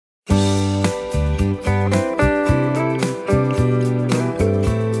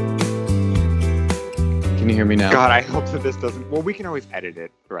me now? God, I hope that this doesn't... Well, we can always edit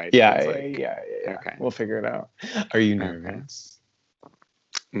it, right? Yeah. Okay. We'll figure it out. Are you nervous?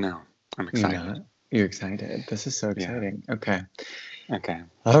 No, I'm excited. You're not? You're excited? This is so exciting. Yeah. Okay.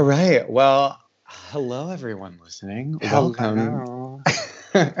 All right. Well, hello, everyone listening. Welcome.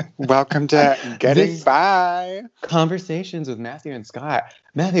 Welcome to Getting By. Conversations with Matthew and Scott.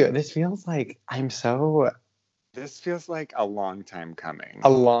 Matthew, this feels like This feels like a long time coming. A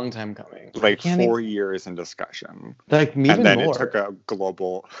long time coming. Like 4 years in discussion. Like even more. And then it took a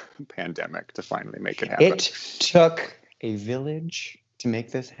global pandemic to finally make it happen. It took a village to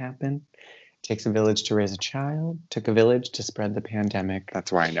make this happen. It takes a village to raise a child. It took a village to spread the pandemic.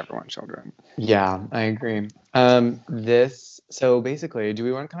 That's why I never want children. Yeah, I agree. So basically, do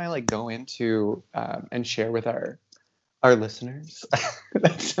we want to kind of like go into and share with our listeners?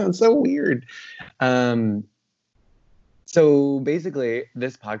 That sounds so weird. So basically,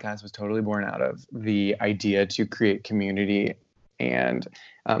 this podcast was totally born out of the idea to create community and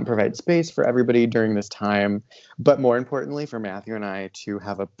provide space for everybody during this time. But more importantly, for Matthew and I to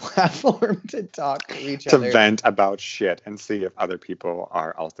have a platform to talk to each other. To vent about shit and see if other people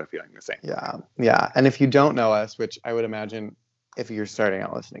are also feeling the same. Yeah. And if you don't know us, which I would imagine if you're starting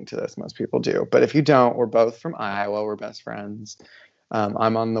out listening to this, most people do. But if you don't, we're both from Iowa. We're best friends.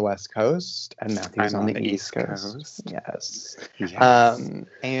 I'm on the West Coast, and Matthew's on the East Coast. Yes.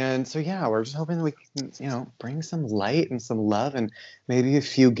 And so, we're just hoping that we can, bring some light and some love and maybe a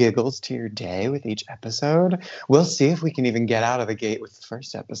few giggles to your day with each episode. We'll see if we can even get out of the gate with the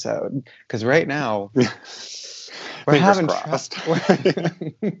first episode, because right now we're having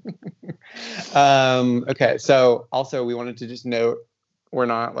okay. So also, we wanted to just note we're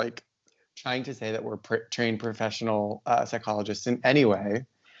not like trying to say that we're trained professional psychologists in any way,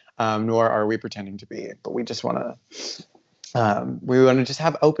 nor are we pretending to be. But we just want to just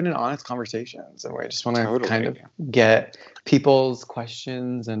have open and honest conversations, and we just want to kind of get people's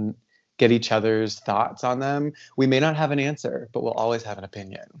questions and get each other's thoughts on them. We may not have an answer, but we'll always have an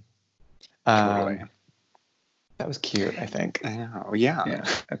opinion. Totally. That was cute, I think. Oh, yeah.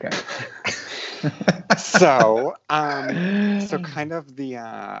 Okay. So kind of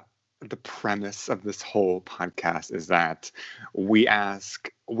the premise of this whole podcast is that we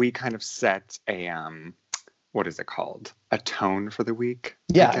kind of set a what is it called? A tone for the week.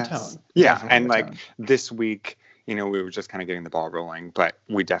 Yeah, a tone. Yeah, definitely. And like this week, we were just kind of getting the ball rolling, but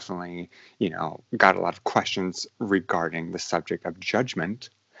we definitely, got a lot of questions regarding the subject of judgment.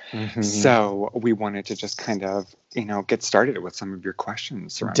 Mm-hmm. So we wanted to just kind of, get started with some of your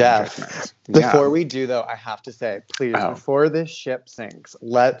questions surrounding judgment. Before we do, though, I have to say, please, before this ship sinks,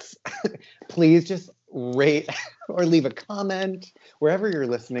 let's please just rate or leave a comment wherever you're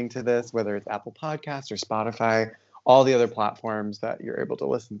listening to this, whether it's Apple Podcasts or Spotify, all the other platforms that you're able to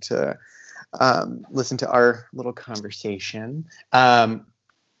listen to our little conversation.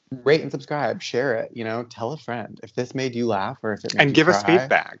 Rate and subscribe, share it, tell a friend if this made you laugh or if it made you give cry. Us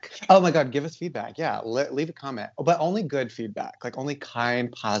feedback. Oh my God, give us feedback. Yeah, leave a comment, but only good feedback, like only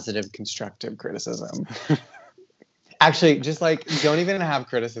kind, positive, constructive criticism. Actually, just like don't even have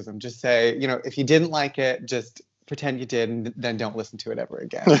criticism. Just say, if you didn't like it, just pretend you did, and then don't listen to it ever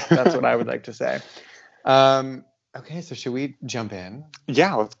again. That's what I would like to say. Okay, so should we jump in?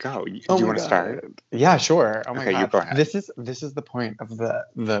 Yeah, let's go. Do you want to start? Yeah, sure. Oh my God. You go ahead. This is the point of the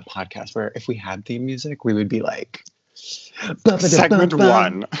podcast where if we had theme music, we would be like segment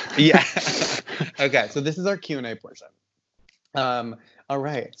 1. Yeah. Okay, so this is our Q&A portion. All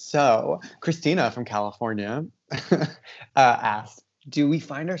right. So Christina from California asked, do we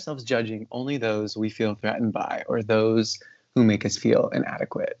find ourselves judging only those we feel threatened by or those who make us feel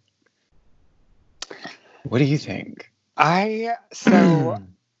inadequate? What do you think? So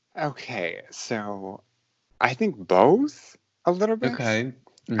I think both a little bit. Okay.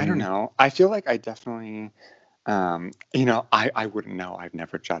 Mm-hmm. I don't know. I feel like I definitely, I wouldn't know. I've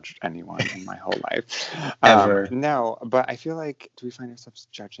never judged anyone in my whole life. Ever. No, but I feel like, do we find ourselves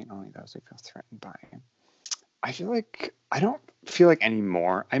judging only those we feel threatened by? I feel like I don't feel like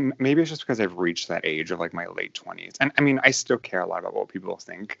anymore. Maybe it's just because I've reached that age of like my late 20s. And I mean, I still care a lot about what people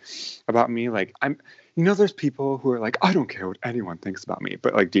think about me. Like there's people who are like, I don't care what anyone thinks about me.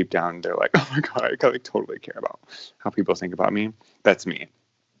 But like deep down, they're like, oh my God, I like totally care about how people think about me. That's me.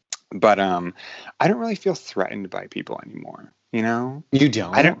 But I don't really feel threatened by people anymore. You don't?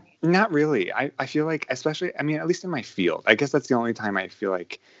 Not really. I feel like, especially, at least in my field, I guess that's the only time I feel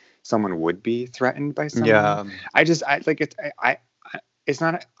like someone would be threatened by someone. Yeah.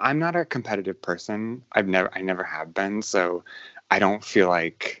 I'm not a competitive person. I never have been. So I don't feel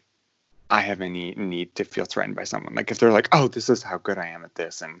like I have any need to feel threatened by someone. Like if they're like, oh, this is how good I am at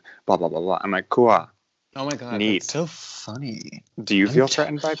this and blah, blah, blah, blah. I'm like, cool. Oh my God, that's Neat. so funny. Do you feel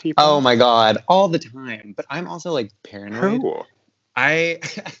threatened by people? Oh my God, all the time. But I'm also like paranoid. Who? I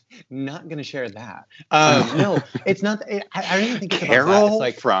not gonna share that. No, it's not. I don't even think it's about that. It's Carol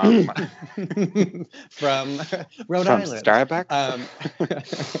like from from Rhode from Island. Starbucks.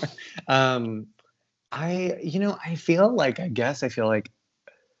 I feel like I feel like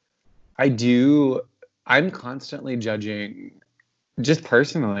I do. I'm constantly judging, just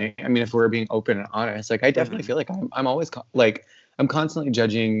personally. I mean, if we're being open and honest, like I definitely feel like I'm always like I'm constantly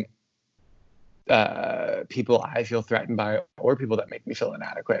judging people I feel threatened by or people that make me feel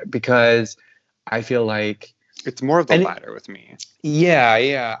inadequate because I feel like It's more of the latter with me.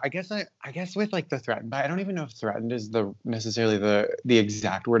 yeah. I guess with like the threatened by, I don't even know if threatened is the necessarily the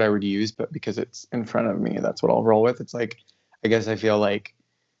exact word I would use, but because it's in front of me, that's what I'll roll with. It's like I guess I feel like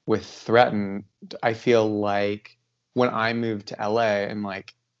with threatened, I feel like when I moved to LA and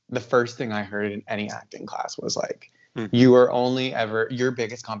like the first thing I heard in any acting class was like you are only ever your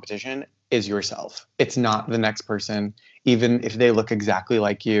biggest competition is yourself. It's not the next person, even if they look exactly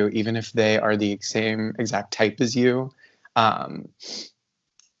like you, even if they are the same exact type as you. Um,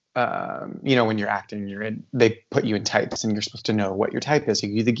 when you're acting, they put you in types, and you're supposed to know what your type is. Are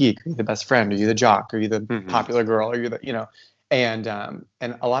you the geek? Are you the best friend? Are you the jock? Are you the popular girl? Are you and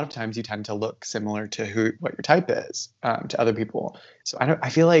a lot of times you tend to look similar to what your type is to other people. So I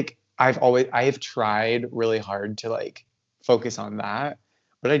feel like I have tried really hard to like focus on that,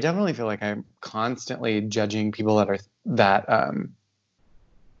 but I definitely feel like I'm constantly judging people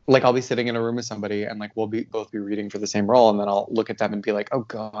like I'll be sitting in a room with somebody and like we'll both be reading for the same role, and then I'll look at them and be like, oh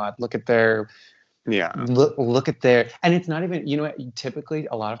God, look at their and it's not even, typically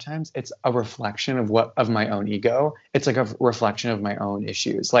a lot of times it's a reflection of my own ego. It's like a reflection of my own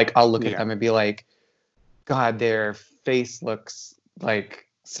issues. Like I'll look at them and be like, God, their face looks like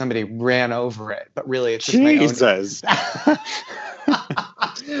somebody ran over it, but really it's just my own. Jesus.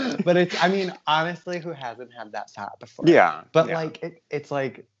 But I mean, honestly, who hasn't had that thought before? Yeah. But like it's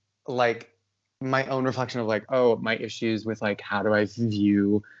like my own reflection of like, oh, my issues with like how do I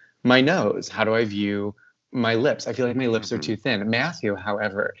view my nose? How do I view my lips? I feel like my lips are too thin. Matthew,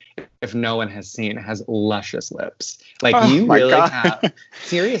 however, if no one has seen, has luscious lips. Like you really have.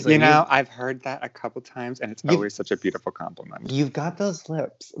 Seriously. I've heard that a couple times, and it's always such a beautiful compliment. You've got those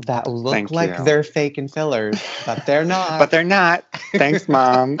lips that look like they're fake and fillers, but they're not. But they're not. Thanks,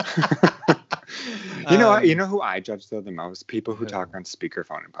 Mom. You know who I judge though the most? People who talk on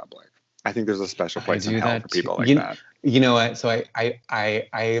speakerphone in public. I think there's a special place in hell for people like that. You know what? So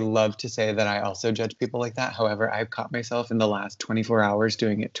I love to say that I also judge people like that. However, I've caught myself in the last 24 hours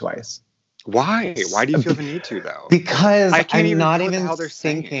doing it twice. Why? Why do you feel the need to though? Because I'm not even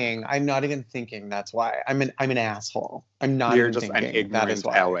thinking. I'm not even thinking. That's why I'm an asshole. I'm not. You're even just thinking. an ignorant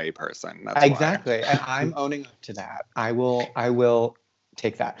LA person. That's exactly, and I'm owning up to that. I will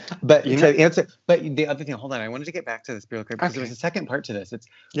take that. But to answer, but the other thing, hold on, I wanted to get back to this real quick because there was a second part to this. It's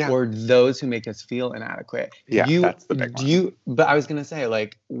for those who make us feel inadequate. Yeah, that's the big one. But I was gonna say,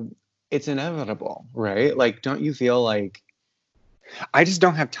 like, it's inevitable, right? Like, don't you feel like I just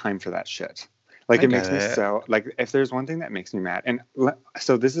don't have time for that shit. Like, it makes me so, like, if there's one thing that makes me mad, and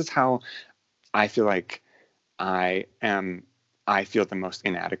so this is how I feel like I feel the most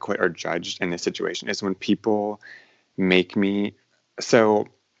inadequate or judged in this situation is when people make me, so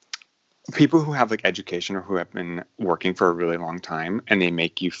people who have like education or who have been working for a really long time and they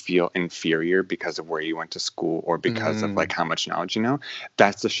make you feel inferior because of where you went to school or because of like how much knowledge you know,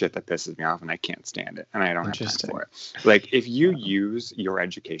 that's the shit that pisses me off and I can't stand it and I don't have time for it. Like if you use your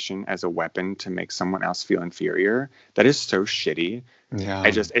education as a weapon to make someone else feel inferior, that is so shitty. Yeah.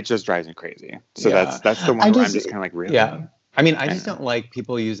 It just drives me crazy. So that's the one where I'm just kind of like, really? Yeah. I mean, I just don't like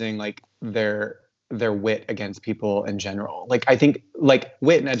people using like their wit against people in general. Like I think like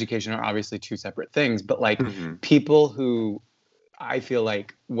wit and education are obviously two separate things, but like people who I feel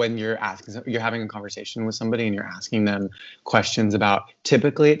like when you're having a conversation with somebody and you're asking them questions about,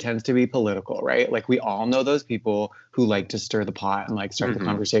 typically it tends to be political, right? Like we all know those people who like to stir the pot and like start the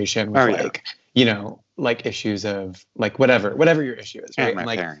conversation with like issues of like whatever your issue is, right? And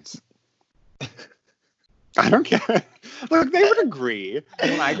my parents. I don't care. Look, they would agree.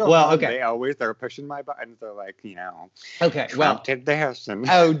 When I go home, they're pushing my buttons. They're like, okay, Trump did this. And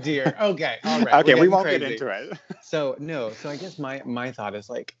oh dear. Okay, all right. Okay, we won't get into it. So I guess my thought is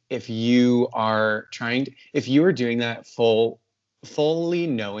like, if you are doing that fully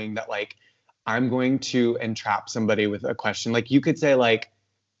knowing that like I'm going to entrap somebody with a question, like you could say like,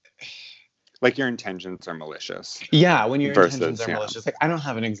 Like your intentions are malicious. Yeah, when your Versus, intentions are yeah. malicious. Like I don't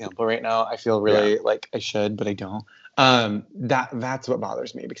have an example right now. I feel really like I should, but I don't. That's what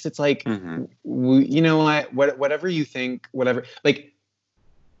bothers me because it's like, you know what, whatever you think, whatever, like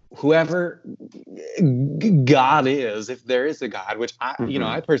whoever God is, if there is a God, which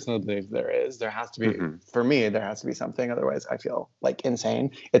I personally believe there has to be, for me, there has to be something. Otherwise I feel like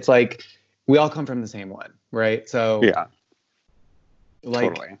insane. It's like, we all come from the same one, right? So yeah, like,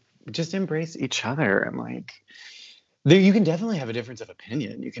 totally. Just embrace each other and like, you can definitely have a difference of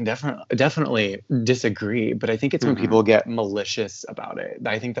opinion. You can definitely disagree, but I think it's when people get malicious about it.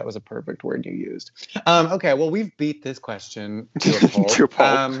 I think that was a perfect word you used. Okay, well, we've beat this question to a pulp. To a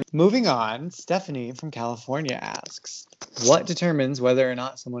pulp. Moving on, Stephanie from California asks, what determines whether or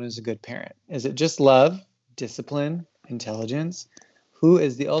not someone is a good parent? Is it just love, discipline, intelligence? Who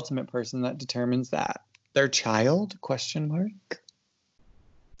is the ultimate person that determines that? Their child? Question mark.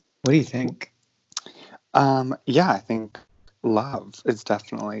 What do you think? Yeah, I think love is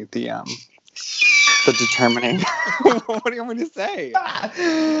definitely the determining. What do you want me to say?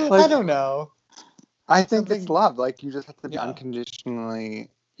 I don't know. I think it's love. Like you just have to be unconditionally.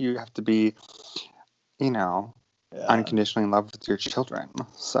 You have to be, unconditionally in love with your children.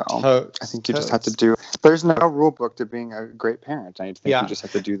 So I think you just have to do. There's no rule book to being a great parent. I think you just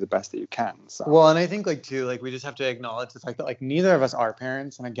have to do the best that you can. So. Well, and I think we just have to acknowledge the fact that like neither of us are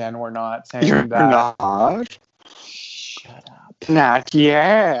parents, and again, we're not saying You're that. Not. Shut up. Not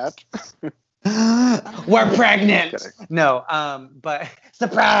yet. We're pregnant. No, but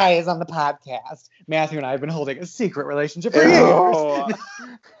surprise on the podcast. Matthew and I have been holding a secret relationship for years.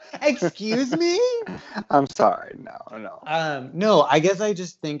 Excuse me? I'm sorry. No. No, I guess I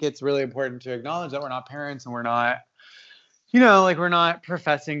just think it's really important to acknowledge that we're not parents and we're not, we're not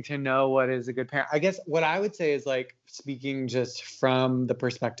professing to know what is a good parent. I guess what I would say is like speaking just from the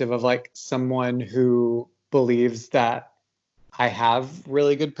perspective of like someone who believes that I have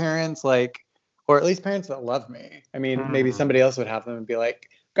really good parents, like, or at least parents that love me. I mean, maybe somebody else would have them and be like,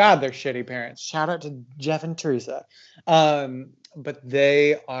 God, they're shitty parents. Shout out to Jeff and Teresa. But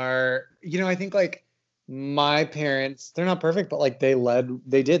they are, I think like my parents, they're not perfect, but like they led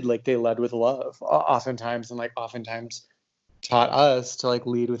with love oftentimes, and like oftentimes taught us to like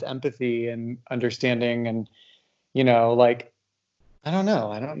lead with empathy and understanding. And, like, I don't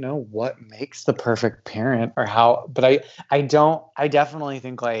know what makes the perfect parent or how, but I definitely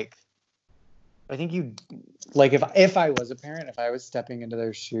think like, I think you, like, if I was a parent, if I was stepping into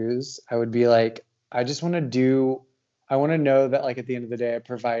their shoes, I would be like, I want to know that like at the end of the day, I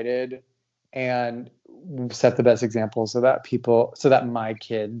provided and set the best example so that my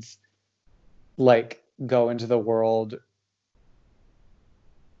kids like go into the world.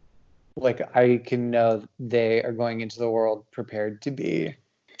 Like I can know they are going into the world prepared to be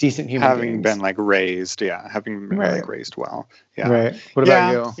decent human beings. Having been like raised well. Yeah. Right. What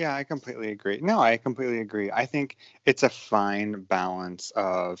about you? Yeah, I completely agree. No, I completely agree. I think it's a fine balance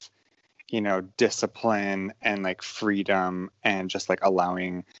of, discipline and like freedom and just like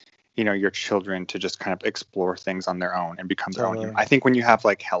allowing, your children to just kind of explore things on their own and become their own human. I think when you have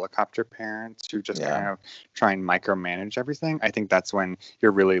like helicopter parents who just kind of try and micromanage everything, I think that's when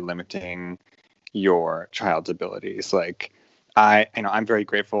you're really limiting your child's abilities. Like I'm very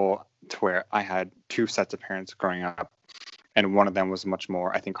grateful to where I had two sets of parents growing up, and one of them was much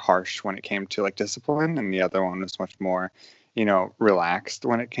more, I think, harsh when it came to like discipline, and the other one was much more, relaxed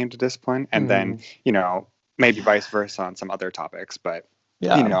when it came to discipline, and then, maybe vice versa on some other topics. But,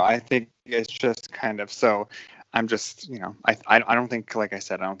 I think it's just kind of, so I'm just, I don't think, like I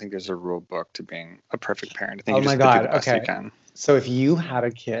said, I don't think there's a rule book to being a perfect parent. I think you just have to do the best you can. So if you had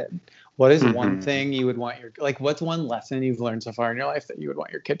a kid, what is one thing you would want what's one lesson you've learned so far in your life that you would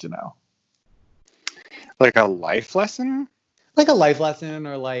want your kid to know? Like a life lesson? Like a life lesson,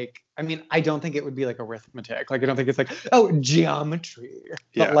 or like, I mean, I don't think it would be like arithmetic. Like, I don't think it's like, geometry.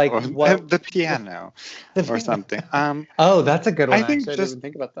 But like, what? The piano or something. Oh, that's a good one. I think I didn't even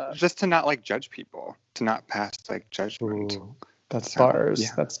think about that. Just to not like judge people, to not pass like judgment. Ooh, that's bars. Yeah.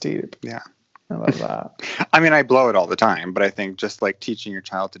 That's deep. Yeah. I love that. I mean, I blow it all the time, but I think just like teaching your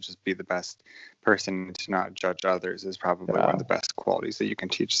child to just be the best person, to not judge others, is probably one of the best qualities that you can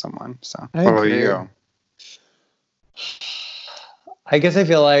teach someone. So, what about you? I guess I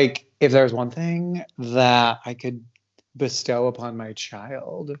feel like if there's one thing that I could bestow upon my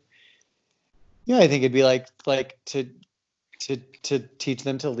child, I think it'd be like to teach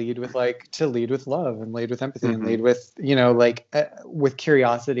them to lead with love and lead with empathy and lead with, with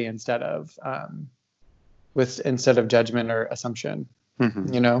curiosity instead of judgment or assumption,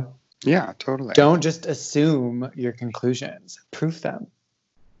 Yeah, totally. Don't just assume your conclusions, prove them.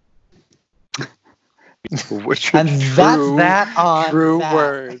 Which And that's that on true that.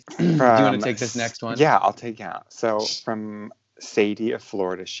 words. Do you want to take this next one? Yeah, I'll take it. So from Sadie of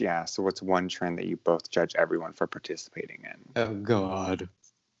Florida, she asked, so what's one trend that you both judge everyone for participating in? Oh, God.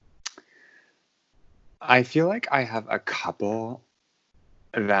 I feel like I have a couple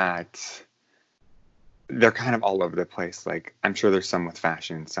that they're kind of all over the place. Like, I'm sure there's some with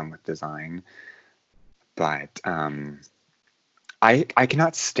fashion, some with design. But I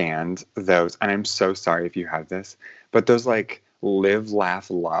cannot stand those, and I'm so sorry if you have this, but those like live, laugh,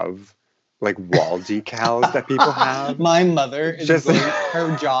 love, like wall decals that people have. My mother is Just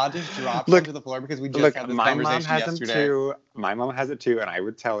her jaw just dropped onto the floor because we just had this conversation yesterday. My mom has it too, and I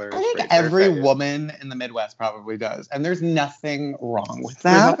would tell her. I think every woman in the Midwest probably does, and there's nothing wrong with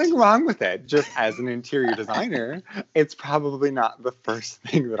that. There's nothing wrong with it. Just as an interior designer, it's probably not the first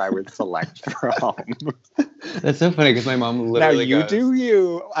thing that I would select for home. That's so funny because my mom literally now do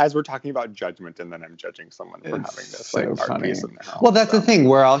you, as we're talking about judgment, and then I'm judging someone for having this so like art funny. piece in their house. Well, that's the thing.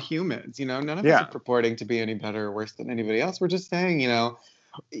 We're all humans, you know. None of us Yeah. are purporting to be any better or worse than anybody else. We're just saying, I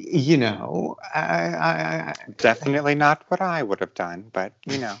Definitely not what I would have done, but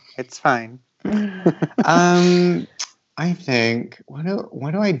it's fine. I think what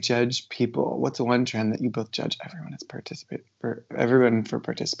do I judge people? What's one trend that you both judge everyone for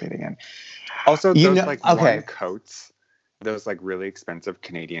participating in? Also, those worn coats, those like really expensive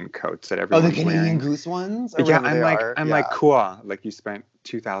Canadian coats that everyone's wearing. Oh, the Canadian wearing. Goose ones? Yeah, I'm like, cool. Like you spent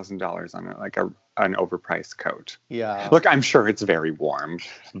 $2,000 on like an overpriced coat. Yeah. Look, I'm sure it's very warm,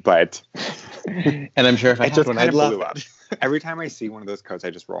 but and I'm sure if I had one, I'd love it. Every time I see one of those coats, I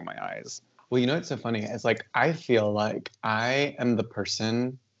just roll my eyes. Well, you know what's so funny? It's like I feel like I am the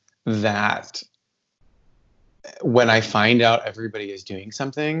person that when I find out everybody is doing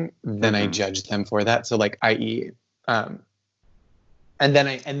something, then I judge them for that. So like, i.e., and then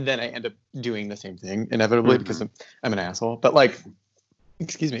I end up doing the same thing inevitably because I'm an asshole. But like,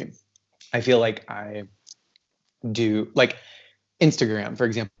 excuse me, I feel like I do like Instagram, for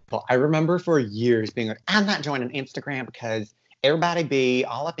example. I remember for years being like, I'm not joining Instagram because everybody be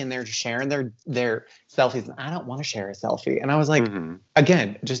all up in there just sharing their selfies, and I don't want to share a selfie. And I was like,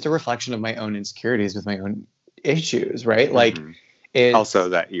 again, just a reflection of my own insecurities with my own issues, right? Like, also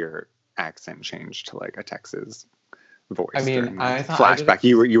that your accent changed to like a Texas voice. I mean, I thought flashback.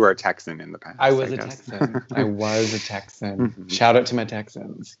 You were a Texan in the past. I was a Texan. I was a Texan. Shout out to my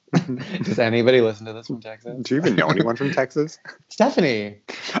Texans. Does anybody listen to this from Texas? Do you even know anyone from Texas? Stephanie.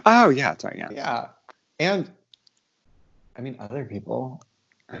 Oh yeah, sorry, yeah. Yeah, and I mean other people,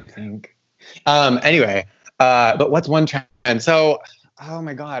 I think. Anyway, but what's one trend? So, oh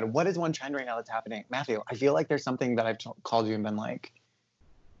my God, what is one trend right now that's happening, Matthew? I feel like there's something that I've called you and been like,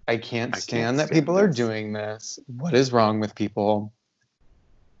 I can't stand that people are doing this. What is wrong with people?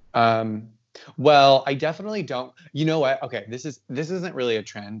 Well, I definitely don't. You know what? Okay, this isn't really a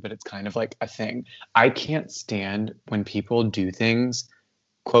trend, but it's kind of like a thing. I can't stand when people do things,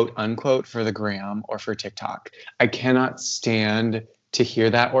 quote unquote, for the gram or for TikTok. I cannot stand to hear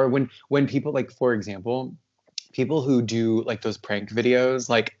that. Or when people, like, for example, people who do like those prank videos,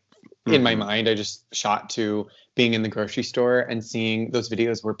 like in my mind, I just shot to being in the grocery store and seeing those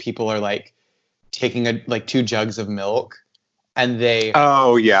videos where people are like taking like 2 jugs of milk and they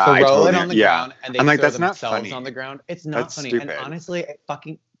throw it on the ground and they throw that's themselves not funny. on the ground. It's not that's funny. Stupid. And honestly,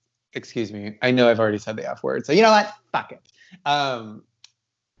 excuse me. I know I've already said the F word. So you know what? Fuck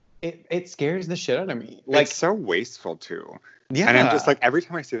it. It scares the shit out of me. Like, it's so wasteful too. Yeah. And I'm just like, every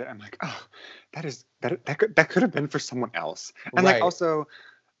time I see that, I'm like, oh, that could have been for someone else. And like also,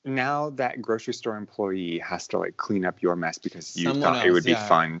 now that grocery store employee has to like clean up your mess because you thought it would be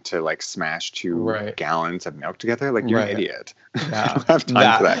fun to like smash 2 gallons of milk together. Like, you're an idiot. Yeah. I don't have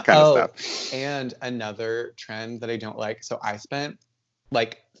time for that kind of stuff. And another trend that I don't like. So I spent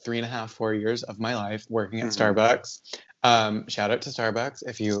like 3.5-4 years of my life working at Starbucks. Shout out to Starbucks.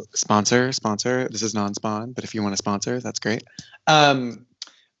 If you sponsor, this is non-spawn, but if you want to sponsor, that's great.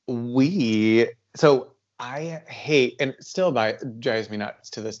 So I hate, and it still drives me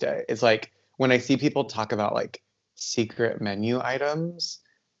nuts to this day. It's like when I see people talk about like secret menu items.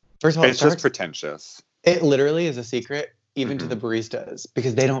 First of all, it's just pretentious. It literally is a secret, even to the baristas,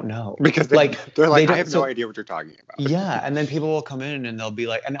 because they don't know. Because they're like, I have no idea what you're talking about. Yeah, and then people will come in and they'll be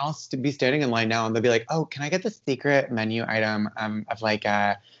like, and I'll be standing in line now, and they'll be like, "Oh, can I get the secret menu item of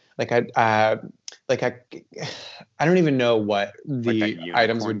I don't even know what the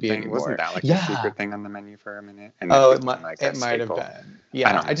items would be anymore." Wasn't that like a secret thing on the menu for a minute? And it might have been.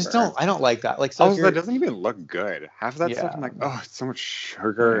 Yeah, I don't like that. Like, so also, that doesn't even look good. Half of that stuff, I'm like, oh, it's so much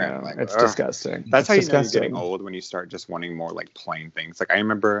sugar. Yeah, and like, it's disgusting. That's how you know you're getting old, when you start just wanting more like plain things. Like, I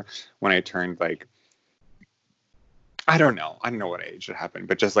remember when I turned like I don't know. I don't know what age it happened,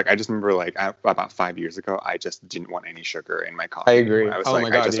 but just like I just remember like about 5 years ago, I just didn't want any sugar in my coffee. I agree. I was Oh like, my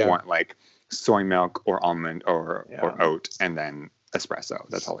God, I just yeah. want like soy milk or almond or Yeah. oat, and then espresso.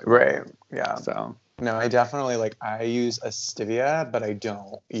 That's all I want. Right. Yeah. So No, I definitely like I use a stevia, but I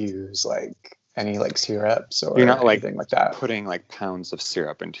don't use like any like syrups or you're not like anything like that. putting like pounds of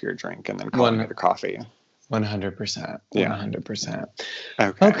syrup into your drink and then calling it a coffee. 100%. Yeah. 100%.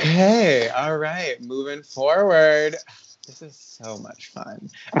 Okay. Okay. All right. Moving forward. This is so much fun.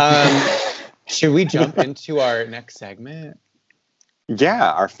 Should we jump into our next segment?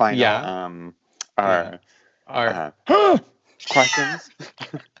 Yeah, our final our questions.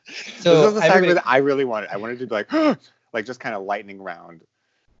 So this is the segment that I really wanted. I wanted to be like just kind of lightning round.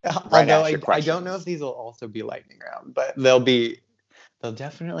 Although I don't know if these will also be lightning round, but they'll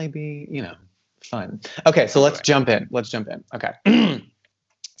definitely be, fun. Okay, so let's jump in. Okay.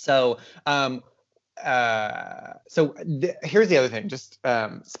 So, here's the other thing. Just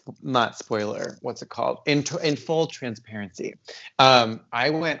not spoiler. What's it called? In full transparency, I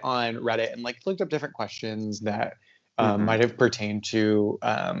went on Reddit and like looked up different questions that might have pertained to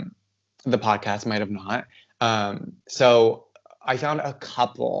the podcast, might have not. So I found a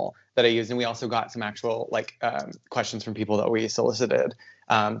couple that I used, and we also got some actual like questions from people that we solicited.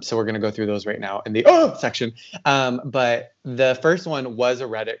 So we're going to go through those right now in the section. But the first one was a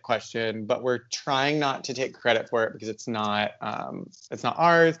Reddit question, but we're trying not to take credit for it because it's not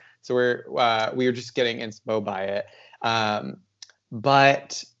ours. So we were just getting inspo by it.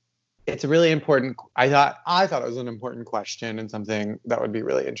 But it's a really important. I thought it was an important question and something that would be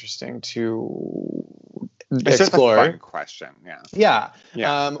really interesting to it's explore. Just a fun question. Yeah.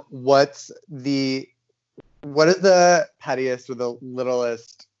 What is the pettiest or the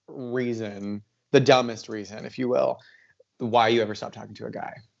littlest reason, the dumbest reason, if you will, why you ever stopped talking to a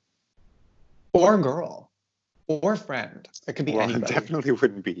guy or a girl or a friend? It could be anybody. It definitely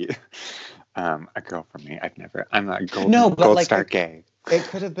wouldn't be a girl for me. I'm not gold like, star gay. It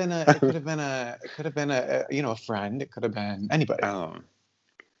could have been a friend. It could have been anybody.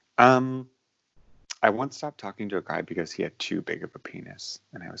 I once stopped talking to a guy because he had too big of a penis,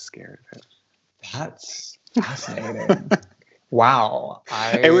 and I was scared of it. That's fascinating. Wow.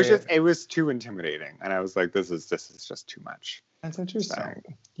 It was too intimidating, and I was like, this is just too much. That's interesting. So,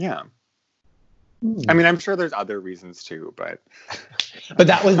 yeah. I mean, I'm sure there's other reasons too, but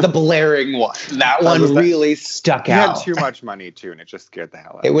that was the blaring one. That one really stuck out. He had too much money too, and it just scared the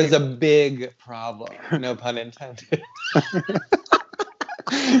hell out of me. It was a big problem. No pun intended.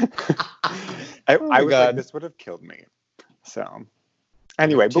 I was like, this would have killed me. So,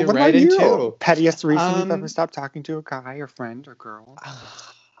 anyway, but what about you? Pettiest reason you've ever stopped talking to a guy or friend or girl?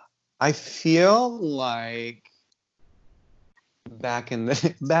 I feel like back in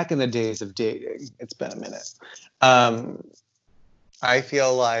the days of dating, it's been a minute. I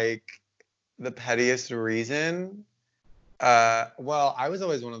feel like the pettiest reason. Well, I was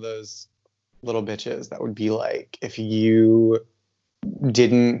always one of those little bitches that would be like, if you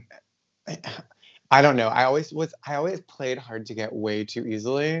didn't. I don't know. I always played hard to get way too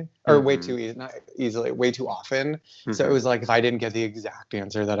easily, or way too easy, not easily, way too often. So it was like, if I didn't get the exact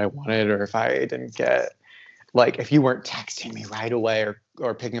answer that I wanted, or if I didn't get, like, if you weren't texting me right away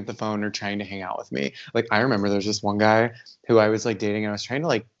or picking up the phone or trying to hang out with me. Like, I remember there's this one guy who I was like dating and I was trying to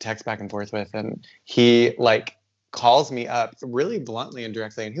like text back and forth with, and he like calls me up really bluntly and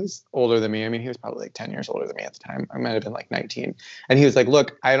directly, and he was older than me. I mean, he was probably like 10 years older than me at the time. I might have been like 19. And he was like,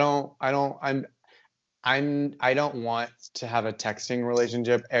 look, I don't want to have a texting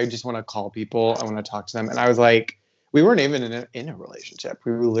relationship. I just want to call people. I want to talk to them. And I was like, we weren't even in a relationship.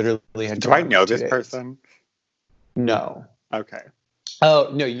 We literally had. Do I know this person? No. Okay. Oh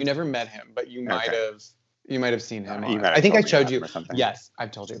no, you never met him, but you might have. You might have seen him. I think I showed you. Yes,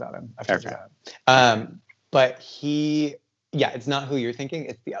 I've told you about him. I've told you about him. But it's not who you're thinking.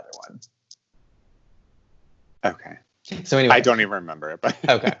 It's the other one. Okay. So anyway, I don't even remember it, but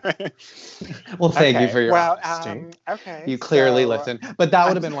okay. Well, thank you for your honesty. Okay. You clearly listened, but that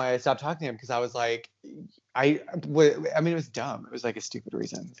would have been why I stopped talking to him, because I was like, I mean, it was dumb. It was like a stupid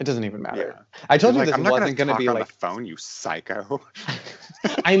reason. It doesn't even matter. Yeah. I told you this wasn't going to be on like the phone, you psycho.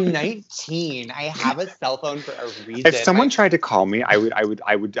 I'm 19. I have a cell phone for a reason. If someone tried to call me, I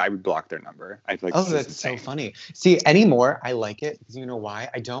would block their number. I'd be like, that's so funny. See, anymore, I like it because you know why?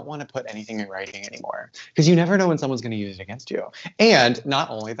 I don't want to put anything in writing anymore, because you never know when someone's going to use it against you. And not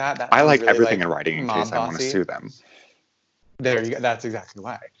only that I like really everything in writing in case I want to sue them. There you go. That's exactly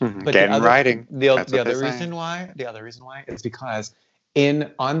why. But get in writing. The other reason why is because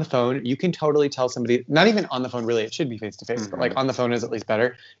on the phone, you can totally tell somebody, not even on the phone, really, it should be face to face, but like on the phone is at least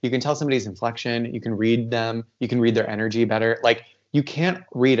better. You can tell somebody's inflection, you can read them, you can read their energy better. Like, you can't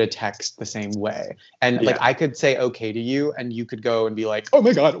read a text the same way. And like, I could say okay to you, and you could go and be like, oh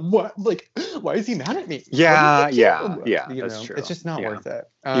my God, what? Like, why is he mad at me? Yeah, that's true. It's just not worth it.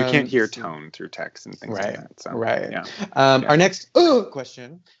 You can't hear tone through text and things like that. So, yeah. Our next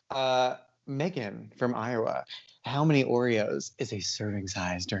question, Megan from Iowa. How many Oreos is a serving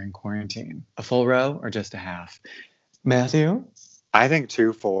size during quarantine? A full row or just a half? Matthew? I think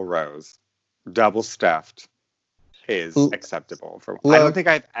 2 full rows, double stuffed, is acceptable. I don't think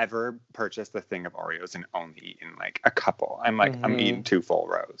I've ever purchased a thing of Oreos and only eaten like a couple. I'm like, I'm eating 2 full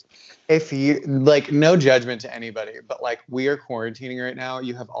rows. If you, like, no judgment to anybody, but like, we are quarantining right now.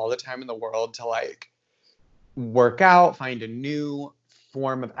 You have all the time in the world to like work out, find a new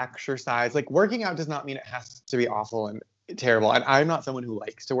form of exercise. Like, working out does not mean it has to be awful and terrible. And I'm not someone who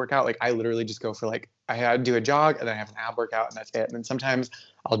likes to work out. Like, I literally just go for like, I do a jog and then I have an ab workout and that's it. And then sometimes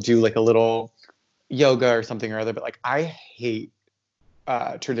I'll do like a little yoga or something or other. But like, I hate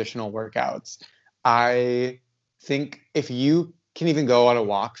traditional workouts. I think if you can even go on a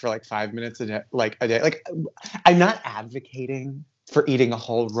walk for like 5 minutes a day, like I'm not advocating for eating a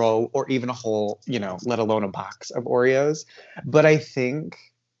whole row or even a whole, let alone a box of Oreos. But I think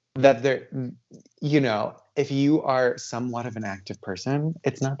that if you are somewhat of an active person,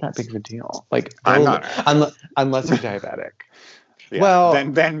 it's not that big of a deal. Like, I'm not. Unless you're diabetic. Yeah.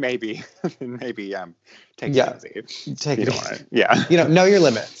 Well, then maybe take it easy. Take it easy. Yeah. Know your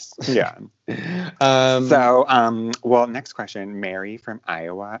limits. Yeah. Well, next question. Mary from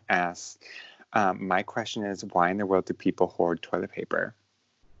Iowa asks, my question is, why in the world do people hoard toilet paper?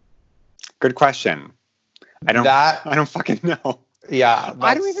 Good question. I don't fucking know. Yeah.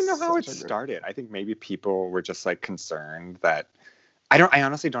 I don't even know how it started. I think maybe people were just like concerned that I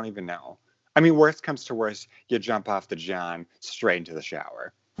honestly don't even know. I mean, worst comes to worst, you jump off the John straight into the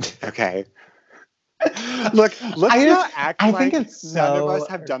shower. Okay. Look, let's not act like none of us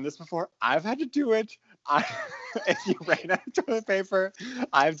have done this before. I've had to do it. If you ran out of toilet paper,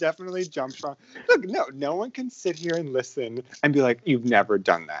 I've definitely jumped from. Look, no one can sit here and listen and be like, "You've never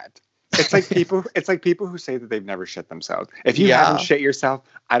done that." It's like people who say that they've never shit themselves. If you haven't shit yourself,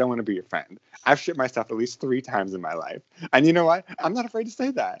 I don't want to be your friend. I've shit myself at least 3 times in my life, and you know what? I'm not afraid to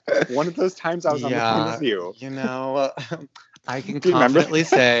say that. One of those times I was on the phone with you. I can confidently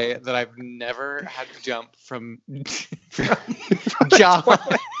say that I've never had to jump from John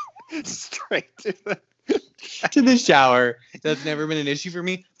straight to the shower. That's never been an issue for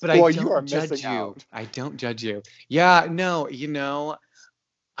me. But I don't judge you. I don't judge you. Yeah, no,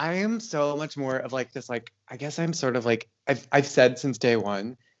 I am so much more of like this. Like, I guess I'm sort of like I've said since day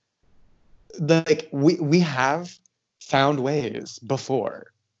one. Like, we have found ways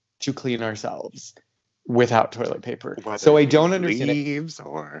before to clean ourselves without toilet paper. So I don't understand leaves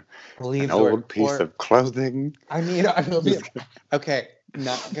or an old piece of clothing. I mean, okay,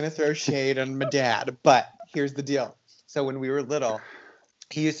 not gonna throw shade on my dad, but here's the deal. So when we were little,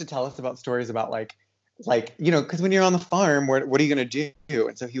 he used to tell us about stories about like because when you're on the farm, what are you gonna do?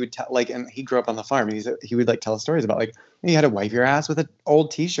 And so he would tell, and he grew up on the farm, and he would like tell us stories about you had to wipe your ass with an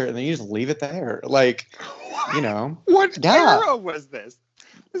old T-shirt, and then you just leave it there, What era was this?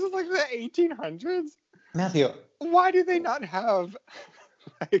 This is like the 1800s. Matthew, why do they not have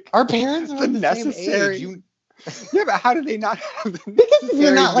our parents the necessary? Age. Yeah, but how do they not have the because if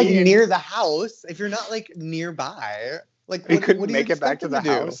you're not near the house, if you're not nearby, he couldn't make it back to the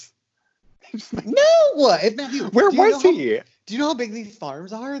house. No, Matthew, where was he? Do you know how big these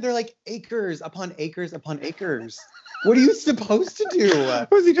farms are? They're like acres upon acres upon acres. What are you supposed to do?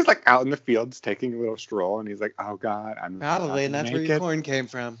 Was he just like out in the fields taking a little stroll, and he's like, "Oh God, I'm probably," and that's where your corn came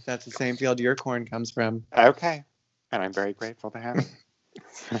from. That's the same field your corn comes from. Okay, and I'm very grateful to have it.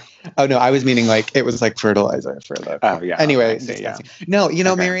 Oh no, I was meaning it was like fertilizer for the. Oh yeah. Anyway, no,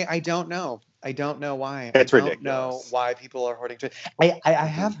 Mary, I don't know. I don't know why. It's ridiculous. I don't know why people are hoarding. I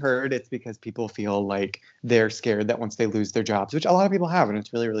have heard it's because people feel like they're scared that once they lose their jobs, which a lot of people have, and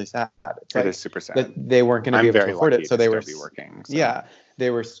it's really, really sad. It is super sad. That they weren't going to be able to afford it, so they were working. So. Yeah, they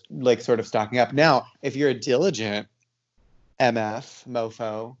were sort of stocking up. Now, if you're a diligent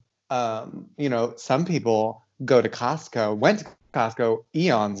mofo, some people went to Costco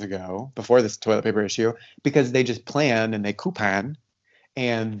eons ago before this toilet paper issue because they just planned and they coupon.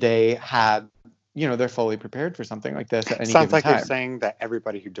 And they had they're fully prepared for something like this at any Sounds given like you're time. saying that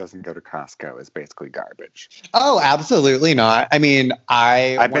everybody who doesn't go to Costco is basically garbage. Oh, absolutely not. I mean,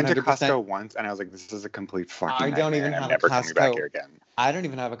 I've been to 100%. Costco once, and I was like, this is a complete fucking I don't nightmare, even and I'm have a never coming back Costco. here again. I don't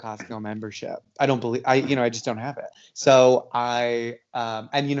even have a Costco membership. I don't believe I just don't have it. So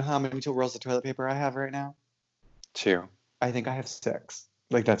and you know how many rolls of toilet paper I have right now? 2. I think I have 6.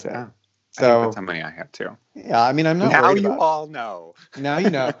 Like that's it. Oh, I think So that's how many I have too. yeah, I mean, I'm not Now worried you about all know. Now you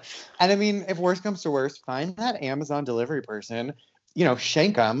know. And I mean, if worst comes to worst, find that Amazon delivery person,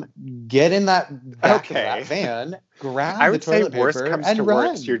 shank them, get in that back of that van, grab I the would say toilet worst paper, comes and to run.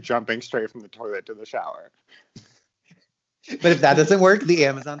 worst, you're jumping straight from the toilet to the shower. But if that doesn't work, the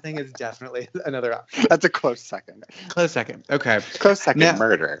Amazon thing is definitely another option. That's a close second. Close second. Okay. Close second, Now-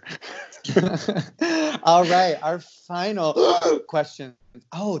 murder. All right. Our final question.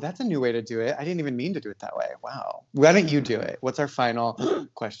 Oh, that's a new way to do it. I didn't even mean to do it that way. Wow. Why don't you do it? What's our final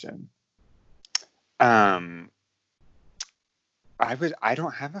question? I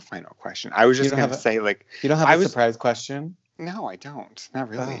don't have a final question. I was just going to say, like, you don't have a surprise question? No, I don't. Not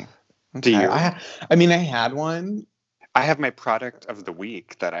really. Okay. Do you? I mean, I had one. I have my product of the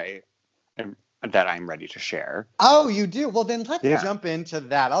week that I'm ready to share. Oh, you do? Well, then let's jump into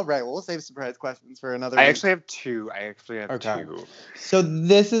that. All right. Well, we'll save surprise questions for another week. I actually have two. Two. So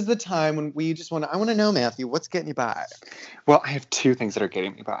this is the time when I want to know, Matthew, what's getting you by? Well, I have 2 things that are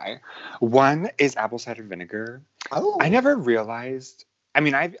getting me by. One is apple cider vinegar. Oh. I never realized. I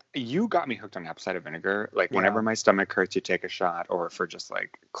mean, you got me hooked on apple cider vinegar. Like whenever my stomach hurts, you take a shot, or for just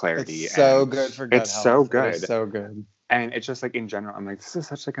like clarity. It's so good for gut It's health. so good. It's so good. And it's just like in general, I'm like, this is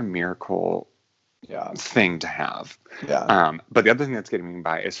such like a miracle thing to have. Yeah. But the other thing that's getting me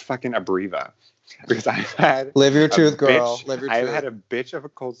by is fucking Abreva. Because I've had live your truth, girl. Live your truth. I've had a bitch of a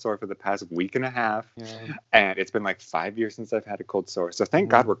cold sore for the past week and a half. Yeah. And it's been like 5 years since I've had a cold sore. So thank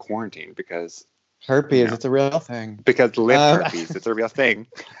God we're quarantined because herpes, it's a real thing. Because lip herpes, it's a real thing.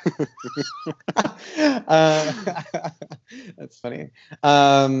 That's funny.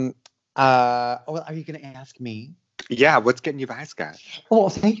 Well, are you going to ask me? Yeah, what's getting you by, Scott? Well,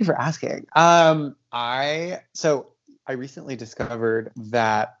 thank you for asking. I recently discovered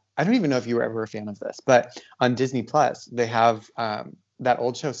that, I don't even know if you were ever a fan of this, but on Disney Plus, they have that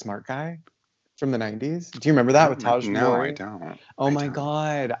old show Smart Guy from the 90s. Do you remember that with Taj Mahal? No, I don't. Oh my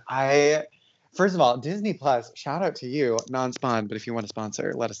God. First of all, Disney Plus, shout out to you, non-spawn, but if you want to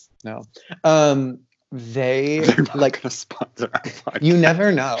sponsor, let us know. They're not gonna sponsor our podcast. You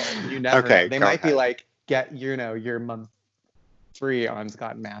never know. You never know. They might ahead. be like, get your month free on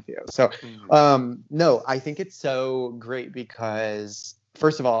Scott and Matthew. So no, I think it's so great because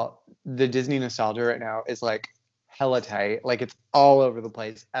first of all, the Disney nostalgia right now is like hella tight. Like it's all over the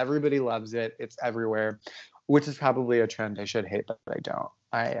place. Everybody loves it. It's everywhere, which is probably a trend I should hate, but I don't.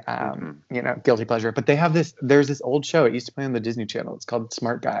 Guilty pleasure. But there's this old show. It used to play on the Disney Channel. It's called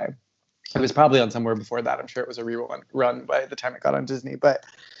Smart Guy. It was probably on somewhere before that. I'm sure it was a rerun by the time it got on Disney. But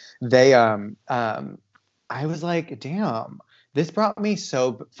they I was like, damn, this brought me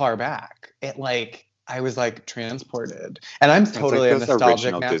so far back. I was like transported, and I'm totally a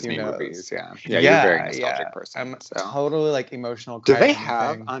nostalgic Matthew Disney knows. movies. Yeah, you're a very nostalgic person. I'm totally like emotional. Do they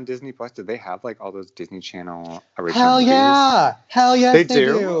have on Disney Plus? Do they have like all those Disney Channel original Hell movies? Yeah, hell yes, they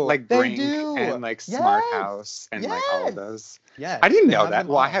do. Like Brink and like Smart House and like all of those. Yeah, I didn't know that.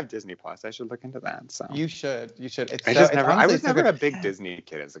 Well, I have Disney Plus. I should look into that. So you should. I was never a big Disney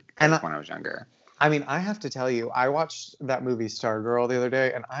kid when I was younger. I mean, I have to tell you, I watched that movie Stargirl the other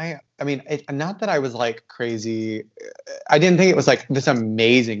day, and I mean, not that I was like crazy. I didn't think it was like this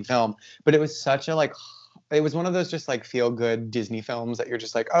amazing film, but it was such a like, it was one of those just like feel good Disney films that you're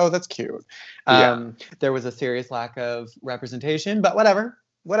just like, oh, that's cute. There was a serious lack of representation, but whatever.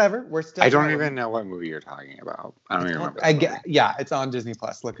 We're still. I don't even know what movie you're talking about. I don't even remember. Yeah, it's on Disney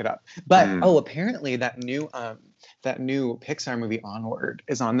Plus. Look it up. But apparently that new Pixar movie Onward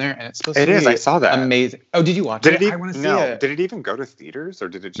is on there, and it's supposed to be. It is. I saw that. Amazing. Oh, did you watch it? I want to see it. Did it even go to theaters, or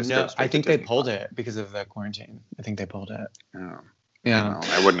did it just? No, go straight I think to they Disney pulled Plus? it because of the quarantine. I think they pulled it. Oh. Yeah. No,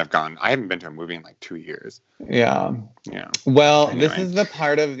 I wouldn't have gone. I haven't been to a movie in like 2 years. Yeah. Yeah. Well, This is the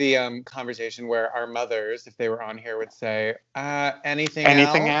part of the conversation where our mothers, if they were on here, would say,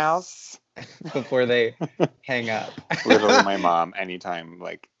 anything else? Before they hang up. Literally, my mom, anytime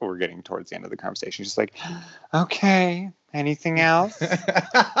like we're getting towards the end of the conversation, she's like, okay, Anything else?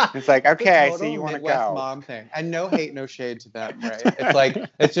 It's like, okay, I see you want to Midwest go. mom thing, and no hate, no shade to them, right? It's like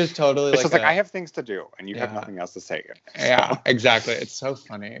it's just totally It's like just like I have things to do, and you have Yeah. nothing else to say. So. Yeah, exactly. It's so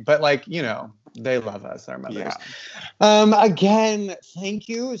funny, but like they love us, our mothers. Yeah. Again, thank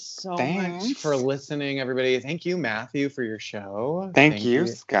you so much Thanks. for listening, everybody. Thank you, Matthew, for your show. Thank you,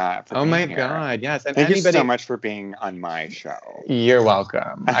 Scott, for Oh being my here. God, yes. And thank you anybody, so much for being on my show. You're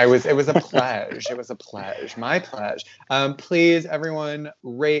welcome. It was a pleasure. It was a pleasure. My pleasure. Please, everyone,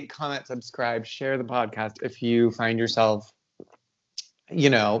 rate, comment, subscribe, share the podcast if you find yourself,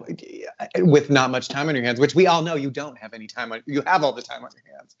 with not much time on your hands, which we all know you don't have any time on. You have all the time on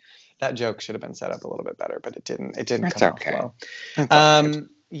your hands. That joke should have been set up a little bit better, but it didn't. It didn't come out well.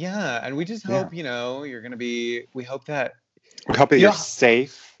 Yeah, and we just hope you're gonna be. We hope that you're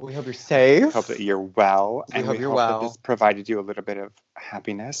safe. We hope you're safe. We hope that you're well. We hope you're well. That this provided you a little bit of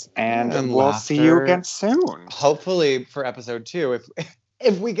happiness. And we'll laughter. See you again soon. Hopefully for episode 2.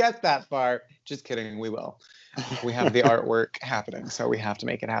 If we get that far. Just kidding, we will. We have the artwork happening, so we have to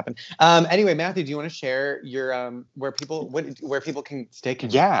make it happen. Anyway, Matthew, do you want to share your where people can stay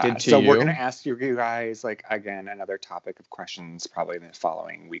connected to you? So we're gonna ask you guys again another topic of questions probably in the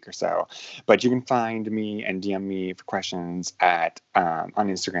following week or so. But you can find me and DM me for questions at on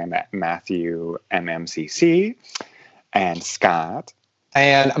Instagram at MatthewMMCC and Scott.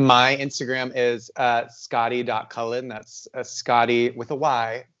 And my Instagram is Scotty.Cullen. That's Scotty with a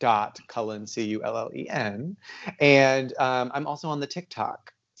Y .Cullen, Cullen. And I'm also on the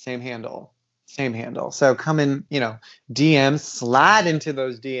TikTok. Same handle. So come in, DMs, slide into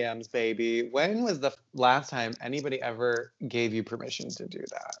those DMs, baby. When was the last time anybody ever gave you permission to do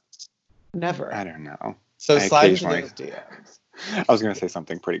that? Never. I don't know. So slide into those DMs. I was going to say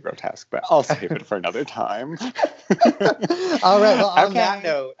something pretty grotesque, but I'll save it for another time. All right. Well, on that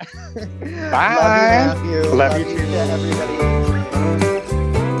note, bye. Love you, Matthew. Love you too, everybody.